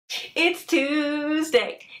It's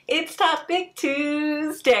Tuesday. It's Topic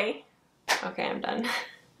Tuesday. Okay, I'm done.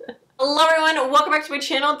 Hello everyone, welcome back to my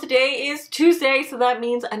channel. Today is Tuesday, so that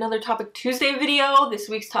means another Topic Tuesday video. This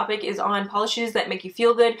week's topic is on polishes that make you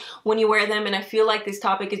feel good when you wear them, and I feel like this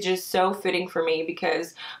topic is just so fitting for me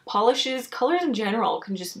because polishes, colors in general,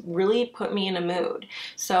 can just really put me in a mood.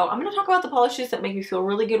 So I'm going to talk about the polishes that make me feel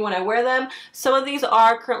really good when I wear them. Some of these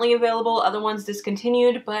are currently available, other ones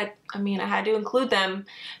discontinued, but I mean, I had to include them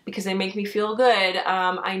because they make me feel good.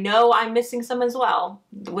 I know I'm missing some as well.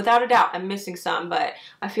 Without a doubt, I'm missing some, but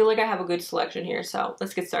I feel like I have a good selection here, so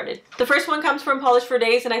let's get started. The first one comes from Polish for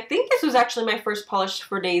Days, and I think this was actually my first Polish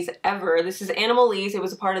for Days ever. This is ANIMALESE. It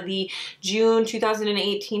was a part of the June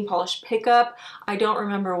 2018 Polish pickup. I don't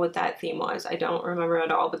remember what that theme was. I don't remember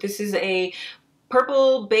at all, but this is a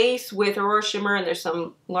purple base with Aurora shimmer, and there's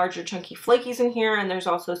some larger chunky flakies in here, and there's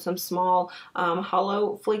also some small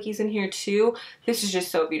hollow flakies in here too. This is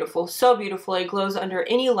just so beautiful, so beautiful. It glows under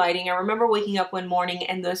any lighting. I remember waking up one morning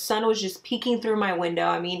and the sun was just peeking through my window.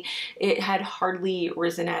 I mean, it had hardly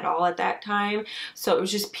risen at all at that time, so it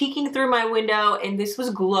was just peeking through my window, and this was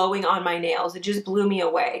glowing on my nails. It just blew me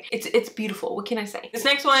away. It's beautiful. What can I say? This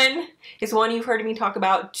next one is one you've heard me talk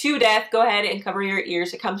about to death. Go ahead and cover your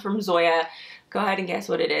ears. It comes from Zoya. Go ahead and guess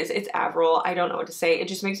what it is. It's AVRIL. I don't know what to say. It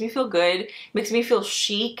just makes me feel good. It makes me feel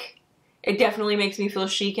chic. It definitely makes me feel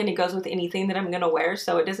chic, and it goes with anything that I'm gonna wear,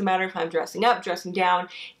 so it doesn't matter if I'm dressing up, dressing down,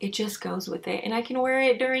 it just goes with it, and I can wear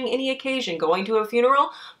it during any occasion. Going to a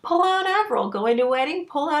funeral, pull out AVRIL. Going to a wedding,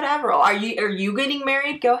 pull out AVRIL. Are you getting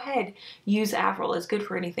married? Go ahead, use AVRIL. It's good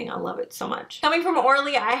for anything. I love it so much. Coming from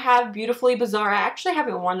ORLY, I have Beautifully Bizarre. I actually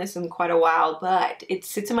haven't worn this in quite a while, but it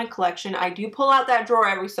sits in my collection. I do pull out that drawer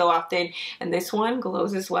every so often, and this one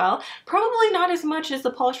glows as well. Probably not as much as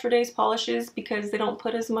the Polish for Days polishes because they don't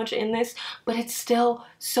put as much in this, but it's still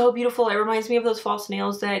so beautiful. It reminds me of those false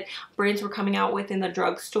nails that brands were coming out with in the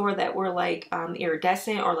drugstore that were like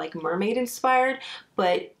iridescent or like mermaid inspired,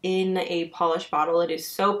 but in a polished bottle. It is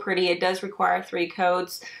so pretty. It does require 3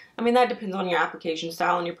 coats. I mean, that depends on your application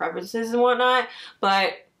style and your preferences and whatnot,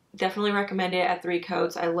 but definitely recommend it at 3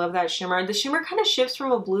 coats. I love that shimmer. The shimmer kind of shifts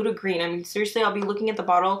from a blue to green. I mean, seriously, I'll be looking at the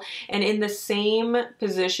bottle and in the same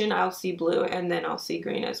position, I'll see blue and then I'll see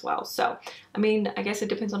green as well. So, I mean, I guess it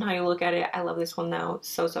depends on how you look at it. I love this one though.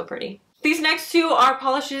 So, so pretty. These next two are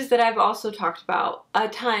polishes that I've also talked about a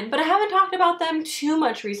ton, but I haven't talked about them too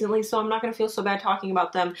much recently, so I'm not going to feel so bad talking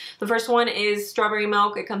about them. The first one is Strawberry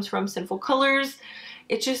Milk. It comes from SINFUL colors.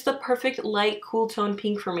 It's just the perfect light, cool tone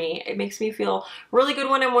pink for me. It makes me feel really good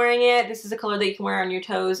when I'm wearing it. This is a color that you can wear on your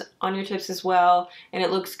toes, on your tips as well, and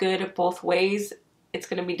it looks good both ways. It's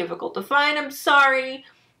going to be difficult to find, I'm sorry,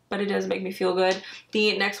 but it does make me feel good.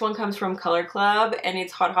 The next one comes from Color Club, and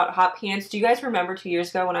it's Hot Hot Hot Pants. Do you guys remember 2 years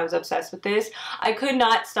ago when I was obsessed with this? I could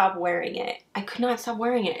not stop wearing it. I could not stop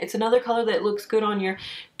wearing it. It's another color that looks good on your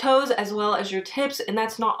toes as well as your tips, and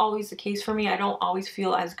that's not always the case for me. I don't always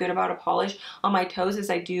feel as good about a polish on my toes as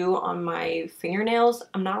I do on my fingernails.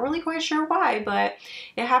 I'm not really quite sure why, but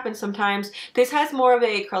it happens sometimes. This has more of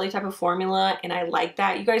a curly type of formula, and I like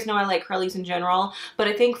that. You guys know I like curlies in general, but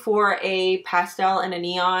I think for a pastel and a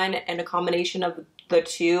neon and a combination of the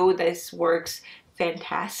two, this works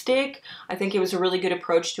fantastic. I think it was a really good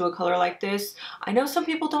approach to a color like this. I know some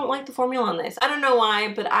people don't like the formula on this. I don't know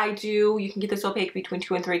why, but I do. You can get this opaque between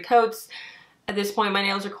 2 and 3 coats. At this point, my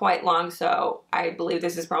nails are quite long, so I believe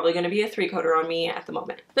this is probably going to be a 3-coater on me at the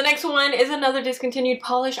moment. The next one is another discontinued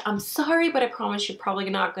polish. I'm sorry, but I promise you're probably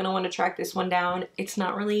not going to want to track this one down. It's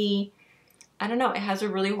not really, I don't know, it has a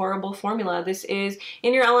really horrible formula. This is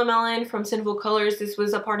In Your ELEMELON from SINFUL Colors. This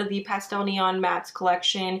was a part of the Pastel Neon Mattes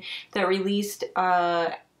collection that released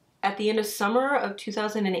at the end of summer of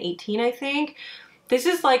 2018, I think. This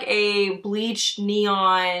is like a bleached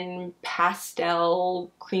neon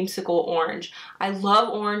pastel creamsicle orange. I love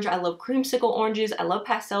orange. I love creamsicle oranges. I love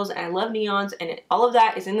pastels, and I love neons, and all of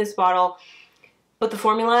that is in this bottle. But the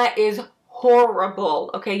formula is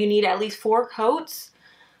horrible. Okay, you need at least 4 coats.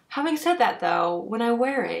 Having said that though, when I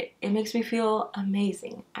wear it, it makes me feel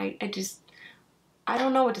amazing. I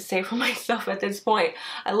don't know what to say for myself at this point.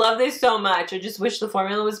 I love this so much. I just wish the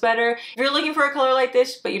formula was better. If you're looking for a color like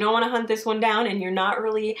this, but you don't want to hunt this one down and you're not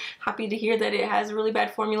really happy to hear that it has a really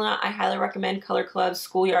bad formula, I highly recommend Color Club's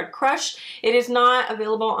Schoolyard Crush. It is not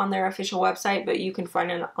available on their official website, but you can find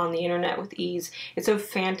it on the internet with ease. It's a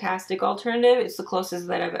fantastic alternative. It's the closest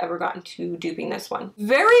that I've ever gotten to duping this one.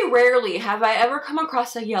 Very rarely have I ever come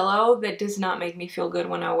across a yellow that does not make me feel good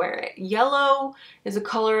when I wear it. Yellow is a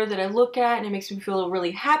color that I look at and it makes me feel feel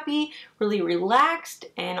really happy, really relaxed,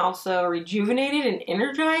 and also rejuvenated and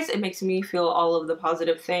energized. It makes me feel all of the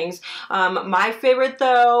positive things. My favorite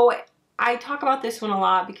though, I talk about this one a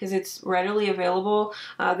lot because it's readily available.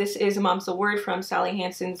 This is Mom's a Word from Sally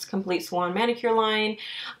Hansen's Complete Salon Manicure line.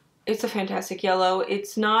 It's a fantastic yellow.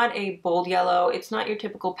 It's not a bold yellow. It's not your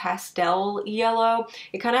typical pastel yellow.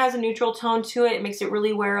 It kind of has a neutral tone to it. It makes it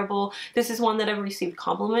really wearable. This is one that I've received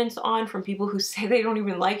compliments on from people who say they don't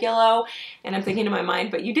even like yellow. And I'm thinking in my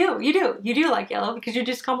mind, but you do like yellow because you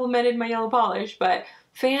just complimented my yellow polish. But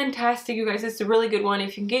fantastic, you guys. It's a really good one. If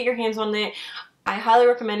you can get your hands on it, I highly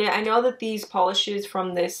recommend it. I know that these polishes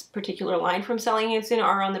from this particular line from Sally Hansen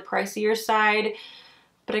are on the pricier side,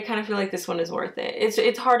 but I kind of feel like this one is worth it.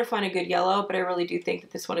 It's hard to find a good yellow, but I really do think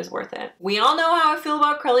that this one is worth it. We all know how I feel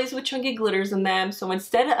about Crellies with chunky glitters in them, so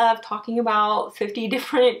instead of talking about 50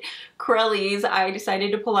 different Crellies, I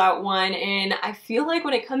decided to pull out one, and I feel like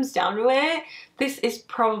when it comes down to it, this is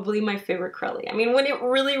probably my favorite Crellie. I mean, when it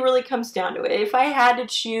really comes down to it, if I had to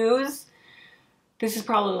choose, this is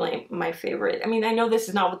probably my favorite. I mean, I know this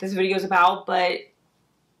is not what this video is about, but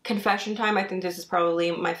confession time, I think this is probably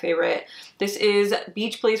my favorite. This is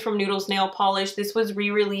Beach Please from Noodles Nail Polish. This was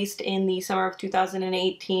re-released in the summer of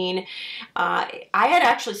 2018. I had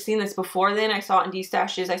actually seen this before then. I saw it in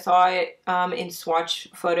D-Stashes. I saw it in swatch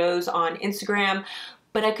photos on Instagram,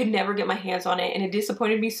 but I could never get my hands on it, and it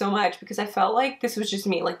disappointed me so much because I felt like this was just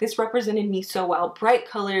me. Like, this represented me so well. Bright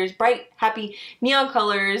colors, bright, happy neon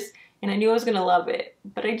colors. And I knew I was going to love it,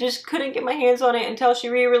 but I just couldn't get my hands on it until she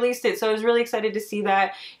re-released it. So I was really excited to see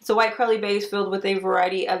that. It's a white Crellie base filled with a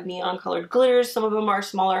variety of neon colored glitters. Some of them are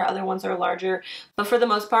smaller, other ones are larger. But for the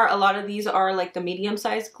most part, a lot of these are like the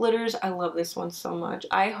medium-sized glitters. I love this one so much.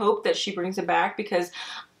 I hope that she brings it back because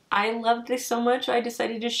I love this so much. I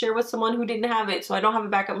decided to share with someone who didn't have it. So I don't have it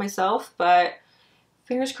back up myself, but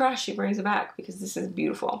fingers crossed she brings it back because this is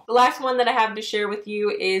beautiful. The last one that I have to share with you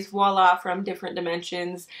is Voila from Different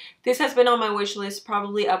Dimensions. This has been on my wish list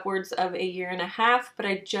probably upwards of 1.5 years, but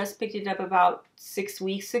I just picked it up about 6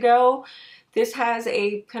 weeks ago. This has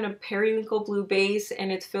a kind of periwinkle blue base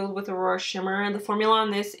and it's filled with Aurora Shimmer. And the formula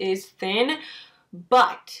on this is thin,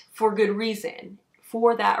 but for good reason.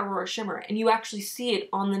 For that Aurora Shimmer, and you actually see it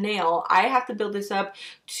on the nail. I have to build this up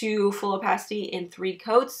to full opacity in 3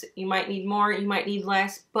 coats. You might need more, you might need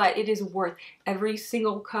less, but it is worth every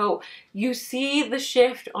single coat. You see the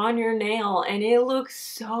shift on your nail and it looks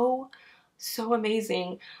so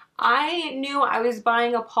amazing. I knew I was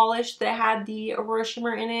buying a polish that had the Aurora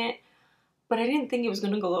Shimmer in it, but I didn't think it was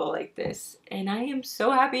going to glow like this. And I am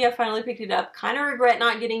so happy I finally picked it up. Kind of regret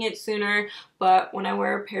not getting it sooner, but when I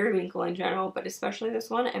wear periwinkle in general, but especially this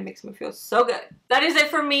one, it makes me feel so good. That is it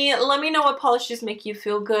for me. Let me know what polishes make you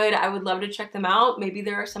feel good. I would love to check them out. Maybe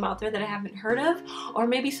there are some out there that I haven't heard of, or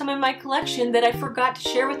maybe some in my collection that I forgot to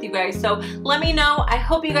share with you guys. So let me know. I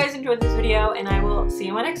hope you guys enjoyed this video, and I will see you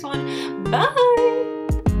in my next one. Bye!